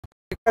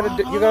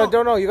gotta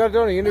dono. You gotta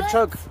dono. You need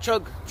to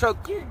chug.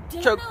 Your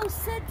dono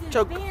said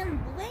to ban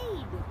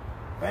Blade.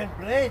 Ban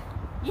Blade?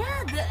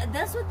 Yeah,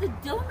 that's what the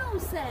dono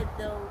said,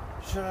 though.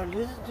 Should I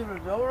listen to the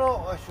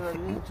dono or should I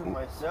listen to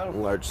myself?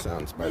 Large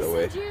sounds, by the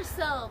way. Listen to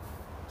yourself.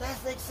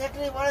 That's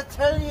exactly what I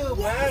tell you,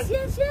 man.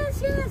 Yes.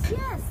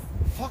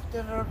 Fuck the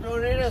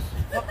donators.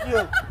 Fuck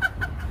you.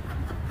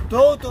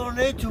 Don't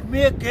donate to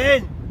me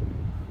again.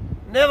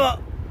 Never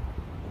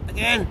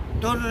again.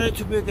 Don't donate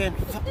to me again.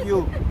 Fuck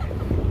you.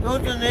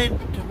 Don't donate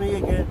to me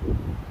again.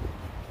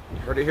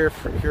 Heard it here.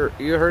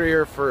 You heard it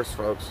here first,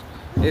 folks.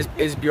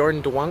 Is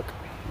Bjorn drunk?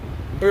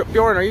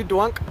 Bjorn, are you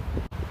drunk?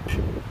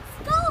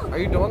 Are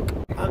you drunk?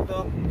 I'm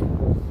drunk.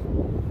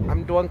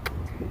 I'm drunk.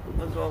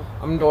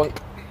 I'm drunk.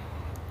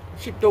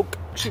 Sheepdog.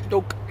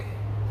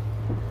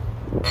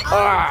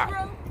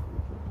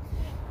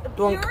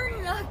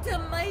 Bjorn knocked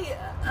on my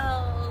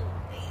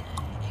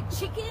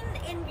chicken,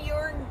 and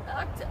Bjorn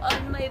knocked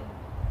on my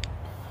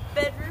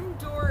bedroom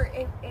door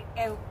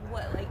at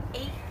what, like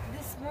 8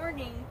 this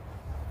morning,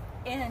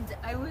 and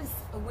I was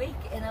awake,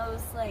 and I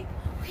was like,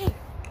 "Wait,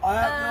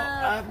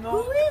 I have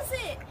no. Who is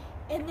it?"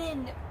 And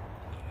then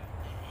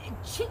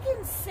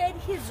Chicken said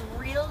his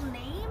real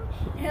name,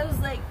 and I was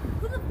like,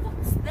 "Who the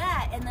fuck's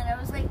that?" And then I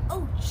was like,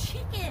 "Oh,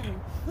 Chicken."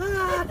 And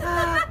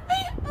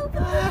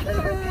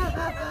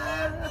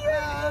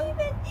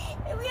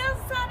we all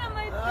sat on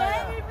my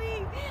bed, and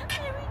we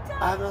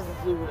talked. I have nothing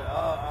to do with it. I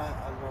have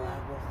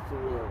nothing to do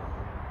with it.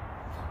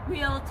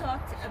 We all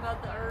talked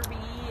about the RV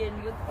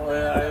and with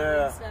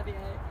yeah. stuff.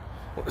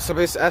 Yeah. So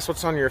basically, ask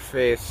what's on your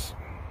face.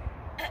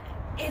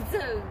 It's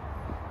a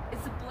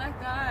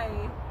black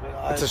eye.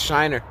 It's a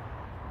shiner.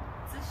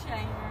 It's a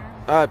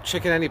shiner.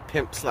 Chicken, any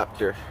pimp slapped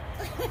her.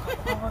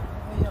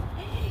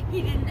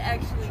 He didn't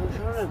actually.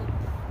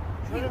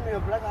 Show me a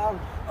black eye.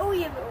 Oh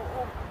yeah.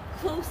 Oh,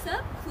 close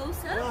up.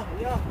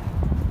 Yeah.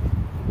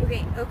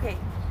 Okay.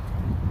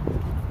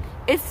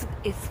 It's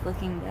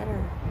looking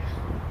better.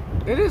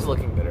 It is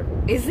looking better.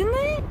 Isn't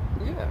it?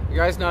 Yeah.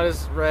 Your eye's not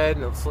as red,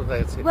 and it's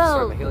like it's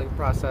starting the healing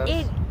process.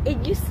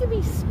 It used to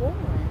be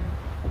swollen.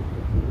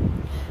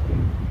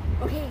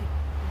 Okay.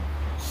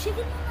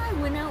 Chicken and I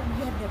went out. We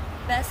had the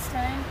best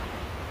time.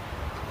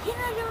 And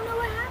I don't know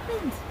what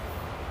happened.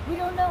 We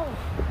don't know.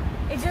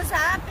 It just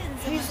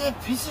happens. He's a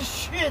piece of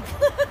shit.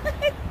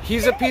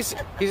 He's a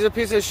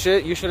piece of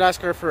shit. You should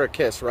ask her for a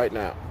kiss right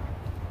now.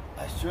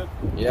 I should.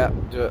 Yeah,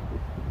 do it.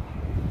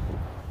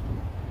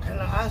 Can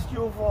I ask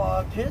you for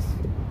a kiss?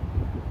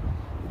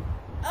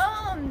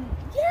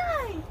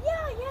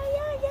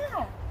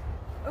 Yeah.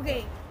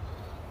 Okay.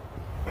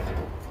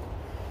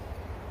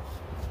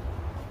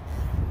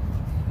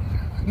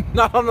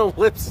 Not on the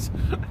lips.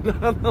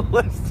 Not on the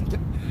lips.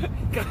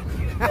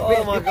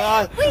 Oh my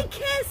God. We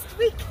kissed.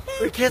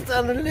 We kissed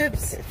on the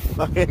lips.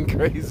 Fucking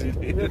crazy,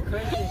 dude. You're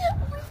crazy.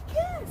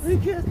 We We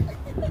kissed.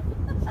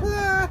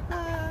 Stop.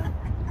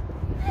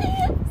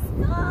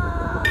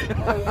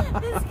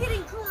 This is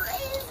getting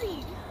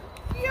crazy.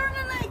 Bjorn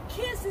and I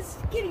kiss. It's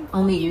getting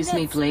Only fucking use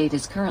me nuts. Blade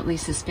is currently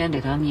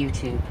suspended on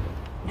YouTube.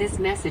 This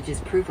message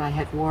is proof I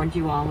have warned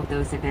you all of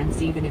those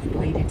events, even if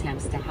Blade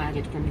attempts to hide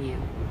it from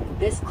you.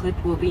 This clip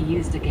will be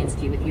used against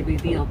you if you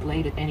reveal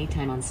Blade at any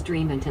time on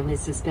stream until his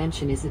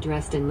suspension is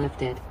addressed and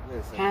lifted.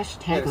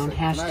 Hashtag on,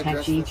 hashtag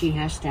GG,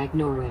 hashtag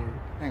nowhere.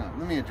 Hang on,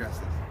 let me address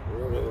this.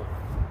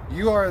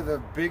 You are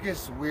the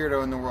biggest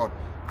weirdo in the world.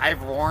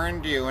 I've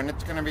warned you, and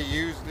it's gonna be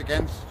used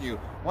against you.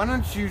 Why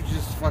don't you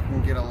just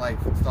fucking get a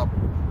life and stop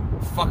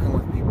fucking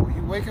with people?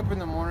 You wake up in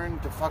the morning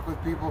to fuck with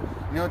people.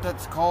 You know what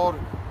that's called?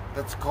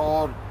 That's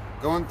called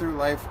going through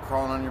life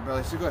crawling on your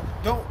belly. So go,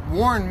 don't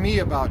warn me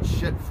about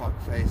shit,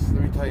 fuckface.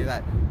 Let me tell you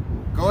that.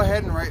 Go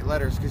ahead and write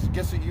letters, because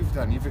guess what you've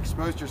done? You've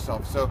exposed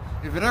yourself. So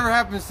if it ever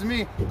happens to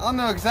me, I'll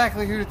know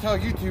exactly who to tell.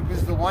 YouTube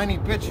is the whiny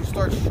bitch who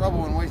starts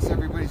trouble and wastes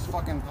everybody's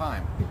fucking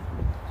time.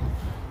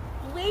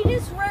 Blade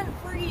is run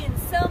free in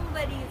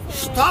somebody's head.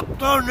 Stop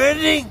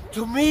donating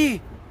to me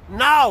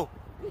now.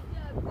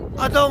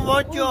 I don't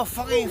want your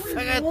fucking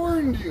faggot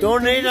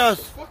donators.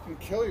 Fucking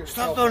kill yourself.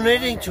 Stop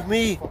donating to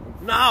me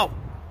now.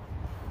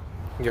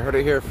 You heard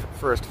it here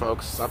first,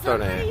 folks. Stop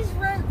donating.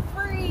 Somebody's run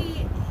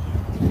free.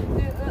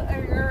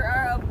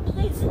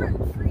 Blade's run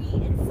free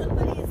in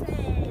somebody's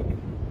head.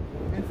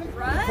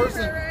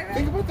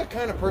 Think about the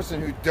kind of person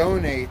who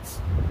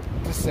donates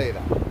to say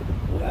that.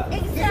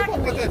 Exactly. Think about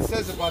what that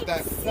says about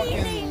that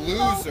fucking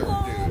loser,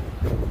 dude.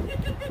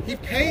 He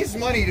pays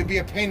money to be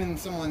a pain in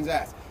someone's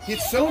ass.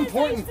 It's so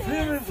important.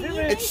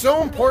 It's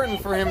so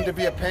important for him to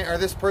be a pain, or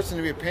this person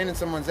to be a pain in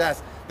someone's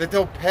ass, that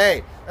they'll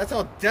pay. That's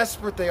how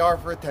desperate they are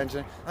for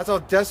attention. That's how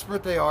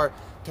desperate they are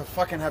to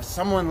fucking have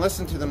someone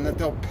listen to them, that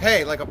they'll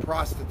pay like a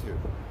prostitute.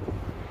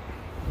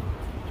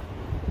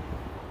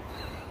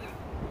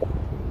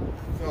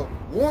 So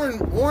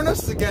warn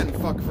us again,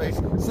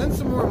 fuckface. Send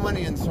some more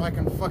money in so I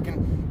can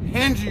fucking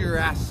hand you your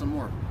ass some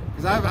more.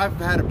 Because I've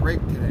had a break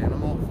today and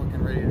I'm all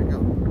fucking ready to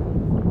go.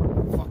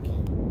 Fuck you.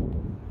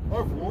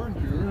 I've warned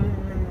you.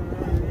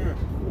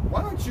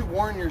 Why don't you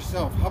warn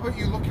yourself? How about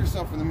you look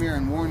yourself in the mirror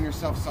and warn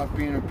yourself, stop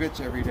being a bitch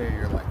every day of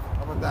your life?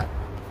 How about that?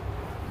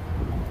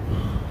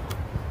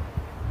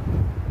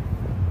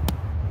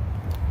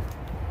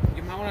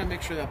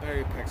 make sure that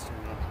battery pack's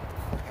turned on.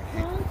 I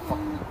hate the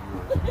fucking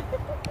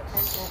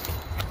viewers.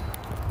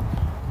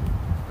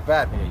 The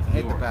bad ones. I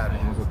hate the bad I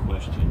have ones. a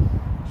question.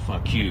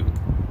 Fuck you.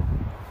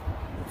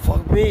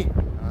 Fuck me.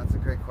 Oh, that's a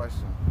great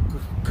question.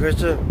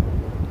 Question.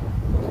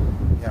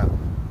 Yeah.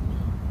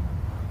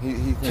 He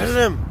Tell thinks,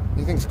 them.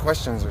 he thinks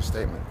questions are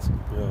statements.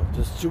 Yeah,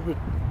 they're stupid.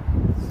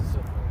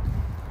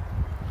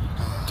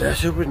 They're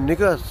stupid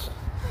niggas.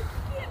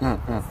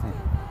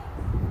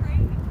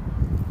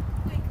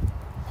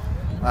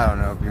 I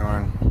don't know,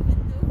 Bjorn.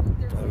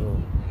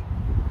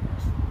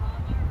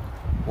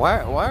 Why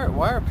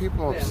are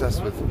people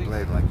obsessed with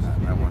Blade like that?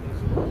 I wonder.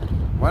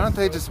 Why don't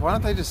they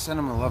just send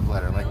him a love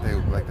letter like they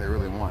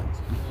really want?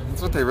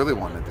 That's what they really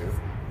want to do.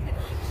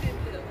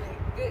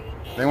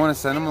 They want to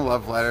send him a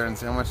love letter and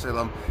say how much they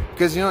love him.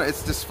 Because you know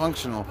it's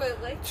dysfunctional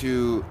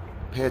to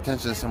pay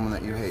attention to someone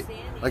that you hate.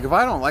 Like if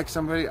I don't like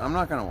somebody, I'm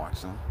not gonna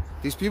watch them.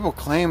 These people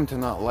claim to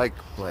not like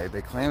Blade.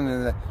 They claim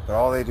that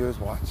all they do is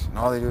watch, and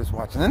all they do is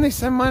watch, and then they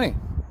send money.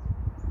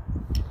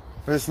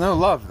 But it's no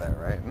love there,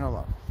 right? No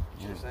love.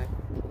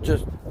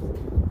 Just.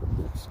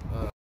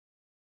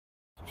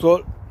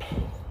 So.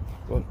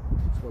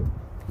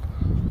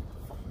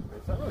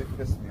 That really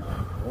pissed me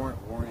off.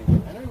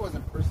 Warning. I know he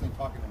wasn't personally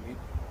talking to me,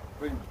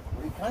 but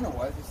he kind of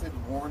was. He said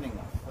warning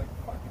us. Like,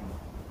 fucking,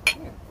 give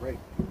me a break.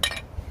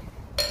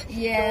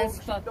 Yeah, it's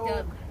fucked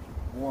up.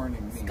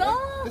 Warning me. Stop!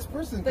 Like, this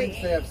person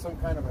thinks they have some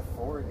kind of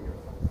authority or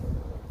something.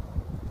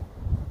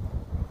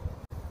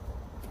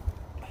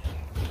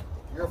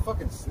 You're a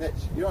fucking snitch.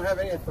 You don't have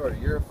any authority.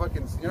 You're a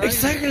fucking... You're not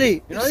Exactly.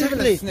 Even, you're not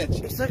even a snitch.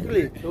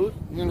 Exactly. Dude.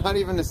 You're not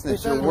even a snitch.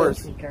 Exactly. You're worse.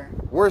 Speaker.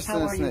 Worse How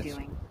than a are snitch. you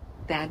doing?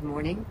 Bad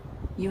morning.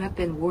 You have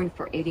been warned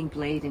for aiding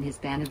Blade in his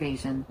ban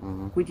evasion.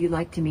 Would you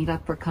like to meet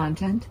up for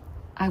content?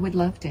 I would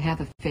love to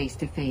have a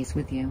face-to-face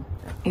with you.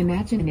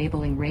 Imagine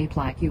enabling rape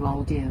like you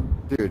all do.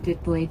 Dude.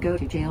 Did Blade go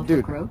to jail for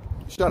Dude. grope?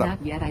 Shut up.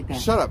 Not yet, I bet.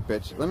 Shut up,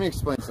 bitch. Let me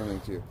explain something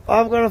to you.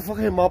 I'm gonna fuck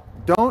him up.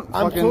 Don't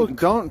I'm fucking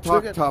don't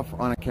talk triggered. tough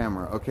on a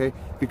camera, okay?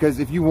 Because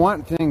if you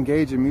want to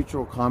engage in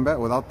mutual combat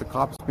without the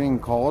cops being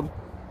called,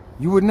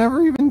 you would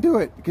never even do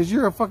it because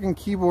you're a fucking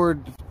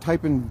keyboard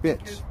typing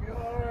bitch.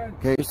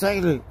 Okay,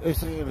 Exactly.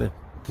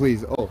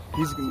 please. Oh,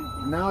 he's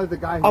now the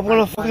guy. I'm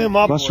gonna fuck him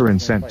up. Buster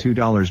and sent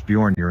 $2.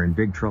 Bjorn, you're in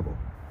big trouble.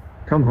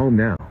 Come home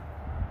now.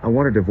 I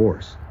want a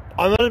divorce.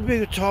 I'm in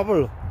big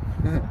trouble.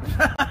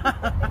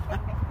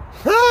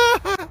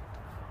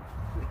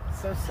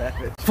 So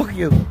savage. Fuck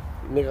you,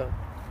 nigga.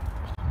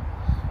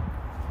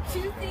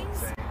 Two things.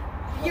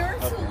 You're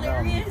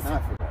hilarious,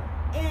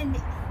 and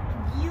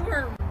you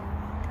are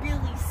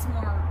really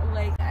smart.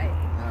 Like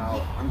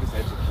No, I'm just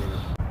educated.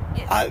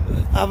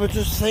 I would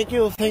just thank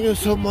you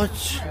so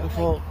much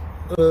for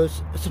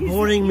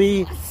supporting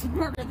me.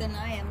 Smarter than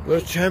I am. You're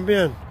a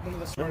champion. One of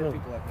the smarter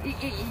people I've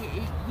met.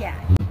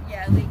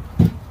 Yeah.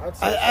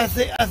 Like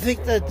I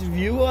think that the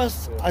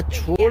viewers are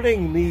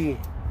trolling me.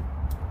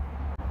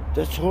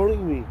 They're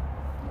trolling me.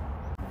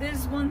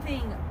 there's one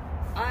thing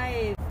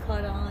I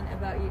caught on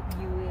about you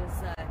is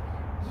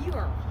you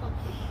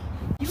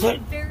are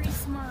very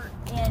smart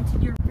and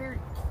you're very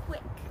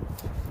quick.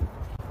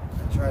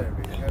 I try to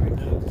be heavy.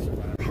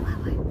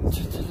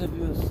 Just tell the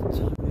viewers what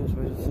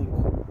you think.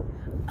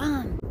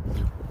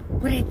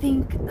 What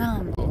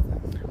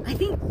I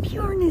think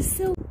Bjorn is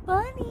so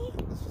funny.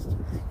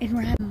 And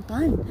we're having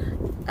fun.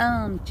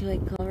 Do you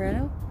like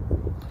Colorado?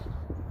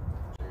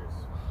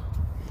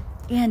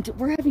 And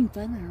we're having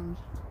fun,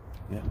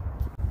 Yeah.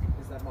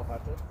 Is that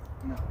Malvato?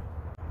 No.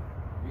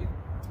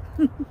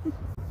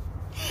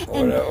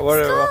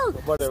 Whatever.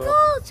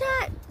 Skull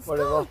chat.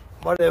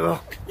 Whatever.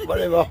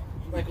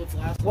 Michael's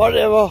last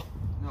Whatever.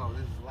 No,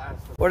 this is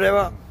last.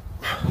 Whatever.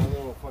 My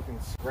little fucking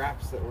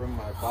scraps that were in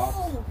my box.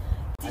 Oh,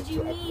 did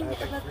you I mean had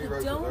like about 3 the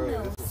rows of those.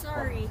 dono? This is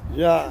Sorry.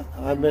 Yeah,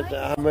 I meant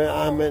that.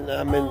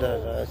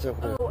 That's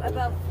okay. Oh,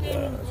 about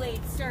Fanning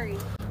Blade. Sorry.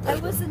 I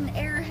was an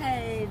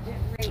airhead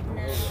right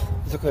now.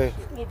 It's okay.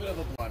 a little bit of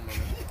a blonde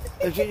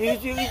moment.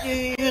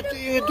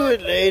 You do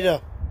it later.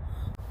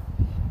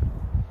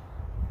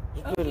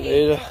 You do it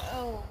later.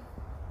 Oh.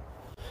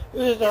 Do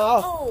it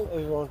now. Oh,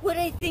 Everyone. what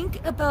I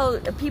think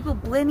about people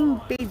blending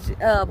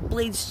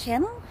Blade's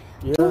channel?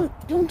 Yeah.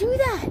 Don't do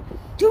that.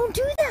 Don't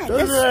do that. Don't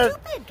do That's that.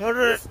 stupid. Don't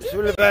do it. It's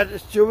really bad.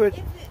 It's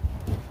stupid.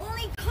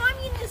 Only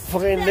communists. do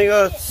Fucking that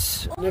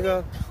niggas. shit. Nigga.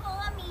 Only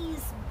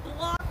commies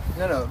block.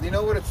 No. You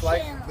know what it's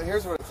like? Channel.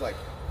 Here's what it's like.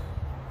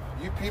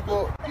 You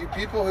people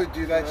who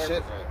do that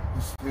shit,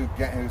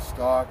 who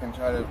stalk and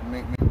try to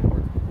make me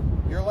report,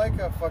 you're like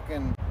a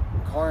fucking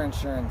car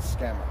insurance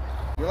scammer.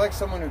 You're like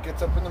someone who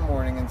gets up in the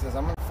morning and says,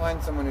 I'm going to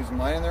find someone who's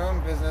minding their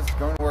own business,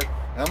 going to work,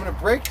 and I'm going to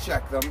brake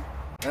check them,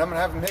 and I'm going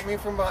to have them hit me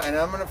from behind, and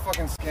I'm going to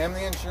fucking scam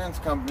the insurance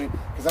company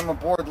because I'm a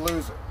bored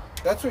loser.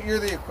 That's what you're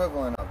the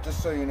equivalent of,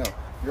 just so you know.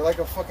 You're like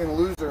a fucking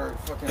loser,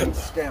 fucking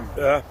scammer.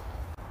 Yeah.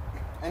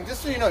 And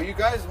just so you know, you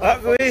guys I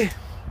agree.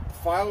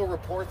 file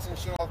reports and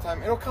shit all the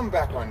time. It'll come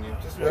back on you.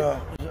 Just wait. Yeah,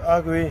 I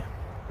agree.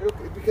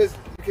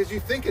 Because you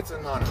think it's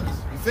anonymous.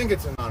 You think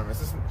it's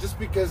anonymous. Just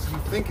because you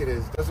think it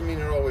is doesn't mean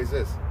it always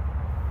is.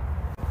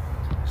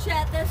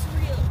 Chat, that's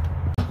real.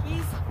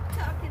 He's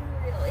talking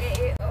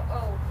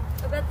real.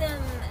 About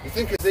them. You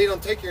think because they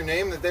don't take your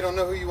name that they don't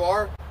know who you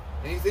are?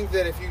 And you think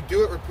that if you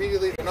do it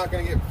repeatedly, they're not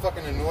going to get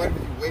fucking annoyed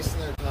with you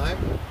wasting their time?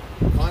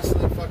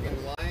 Constantly fucking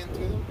lying to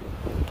them?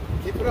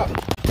 Keep it up.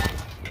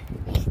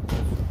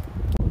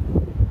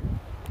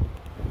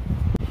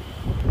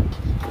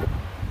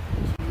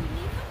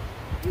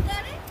 You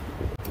got it?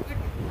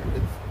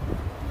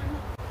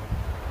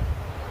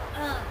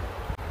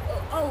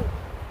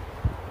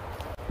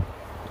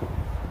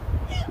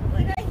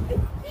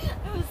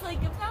 I was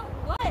like, about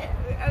what?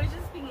 I was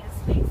just being a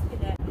space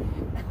cadet.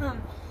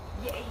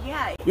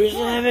 Yeah. You should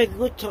have a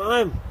good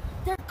time.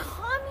 They're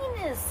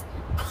communists.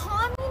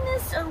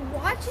 Communists are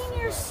watching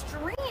your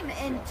stream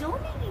and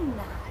donating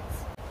that.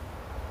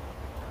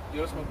 You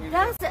don't smoke weed?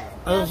 That's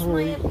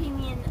my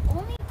opinion.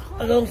 Only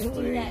I don't communists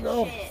do that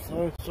know. shit.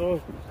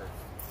 Sorry.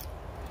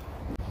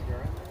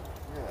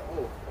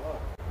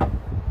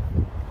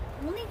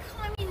 Only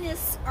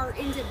communists are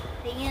into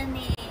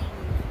banning.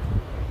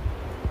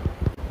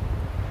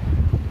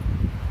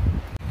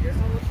 You guys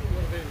don't listen to a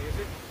little bit of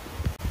music?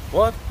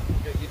 What?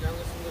 You don't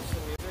listen to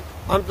music?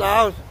 I'm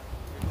loud.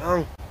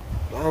 Down.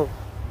 Okay,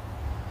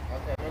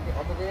 I'm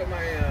gonna go get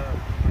my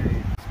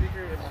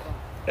speaker and my phone.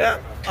 Yeah,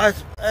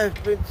 I've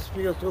been to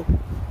speaker too.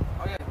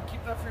 Oh yeah,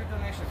 keep that for your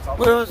donations. No,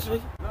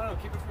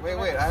 keep it for your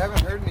Wait, I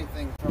haven't heard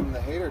anything from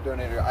the hater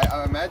donator.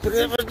 I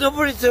imagine... But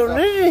nobody's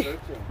donating.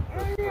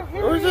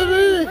 Who's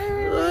donating?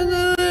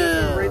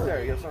 Right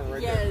there, you have something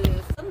right there. Yeah,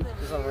 something.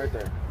 There's something right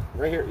there.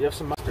 Right here, you have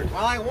some mustard.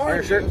 Well, I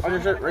warned you. On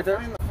your shirt, right there.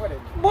 Find the footage.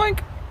 Boink!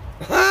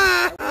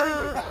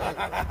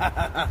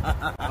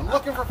 I'm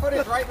looking for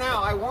footage right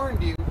now. I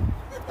warned you.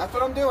 That's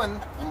what I'm doing.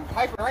 I'm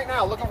typing right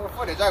now, looking for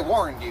footage. I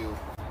warned you.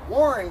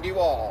 Warned you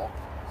all.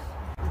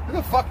 Who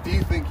the fuck do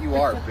you think you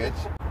are, bitch?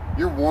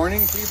 You're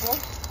warning people?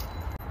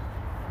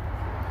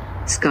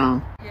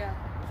 Skull. Yeah.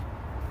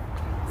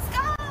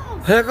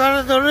 Skulls! Hey,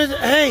 got a donation.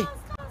 Hey,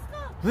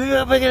 we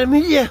gotta get a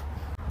media.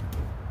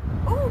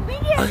 Oh,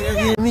 media! I gotta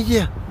get a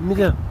media.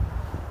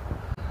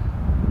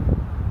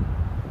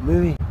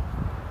 Maybe.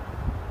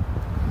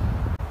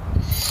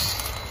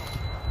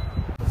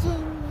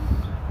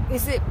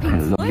 Is it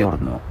Pink Floyd?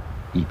 Bjorn.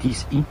 It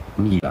is in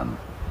Milan.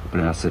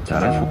 Press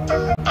telephone.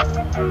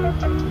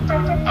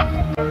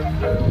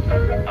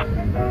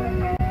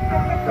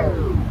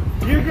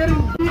 You're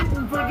getting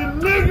beaten for the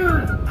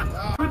niggers!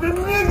 For the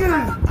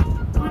niggers!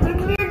 For the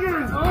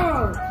niggers!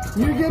 Oh!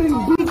 You're getting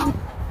beaten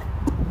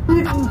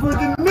for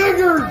the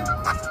niggers!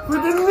 For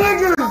the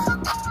niggers!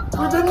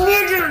 For the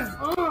niggers!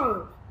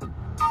 Oh!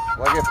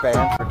 Will I get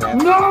banned for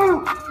dancing? No!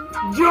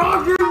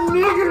 Jogger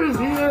niggers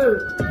here!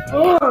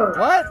 Oh!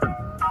 What?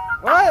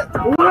 What?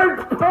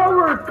 White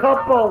power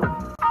couple!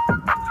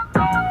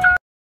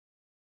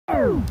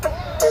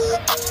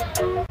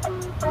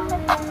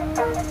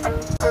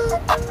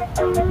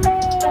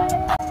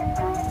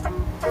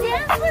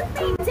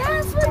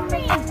 Dance with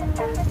me!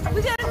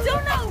 We got a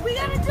donut!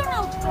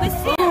 But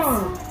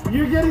Oh,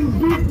 you're getting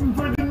beaten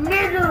for the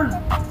niggers!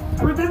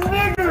 For the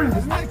niggers!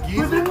 Isn't that For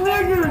geezer? the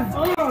niggers!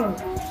 Oh,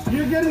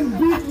 you're getting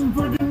beaten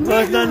for the niggers! No,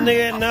 it's not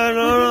nigger.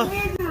 No.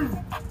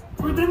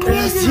 For the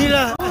niggers!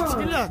 Attila! Oh, that's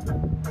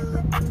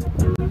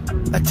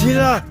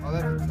Attila.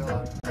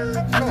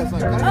 It's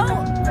like,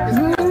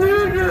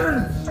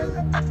 Niggers!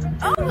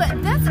 oh,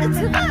 that's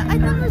Attila? I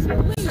thought it was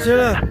Blue.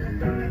 Attila!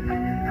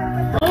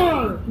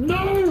 Oh, no!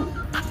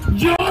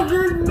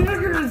 Jogger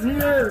niggers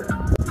here!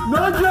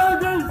 No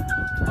joggers!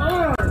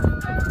 Oh,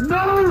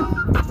 no!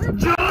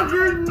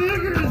 Jogger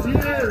niggers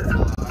here!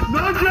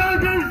 No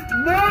joggers!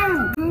 No!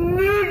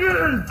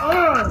 Niggers! Oh!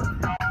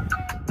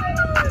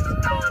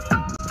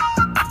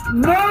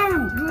 No!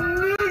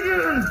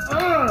 Niggers!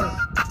 Oh!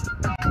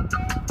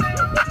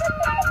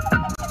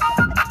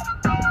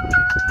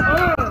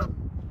 Oh!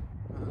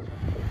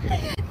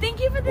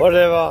 Thank you for the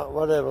Whatever.